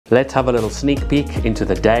Let's have a little sneak peek into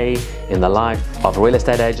the day in the life of a real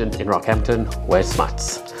estate agent in Rockhampton, West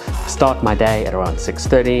Smuts. I start my day at around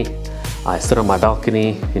 6:30. I sit on my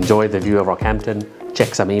balcony, enjoy the view of Rockhampton,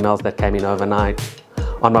 check some emails that came in overnight.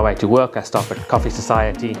 On my way to work, I stop at Coffee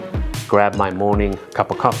Society, grab my morning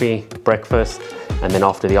cup of coffee, breakfast, and then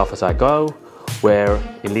off to the office I go, where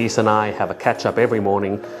Elise and I have a catch up every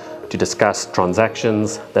morning to discuss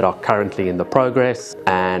transactions that are currently in the progress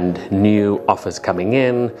and new offers coming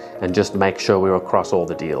in, and just make sure we're across all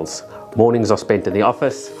the deals. Mornings are spent in the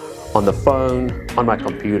office, on the phone, on my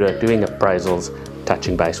computer, doing appraisals,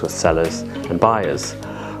 touching base with sellers and buyers.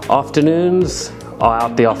 Afternoons are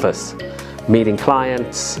out the office, meeting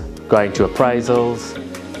clients, going to appraisals,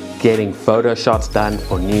 getting photo shots done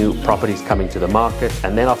for new properties coming to the market,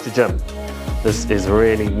 and then off to gym. This is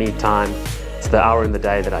really me time. It's the hour in the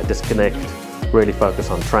day that I disconnect, really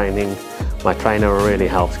focus on training. My trainer really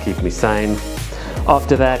helps keep me sane.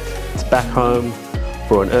 After that, it's back home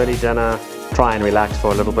for an early dinner, try and relax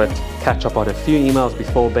for a little bit, catch up on a few emails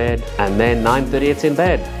before bed, and then 9:30 it's in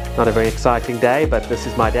bed. Not a very exciting day, but this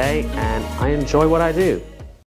is my day and I enjoy what I do.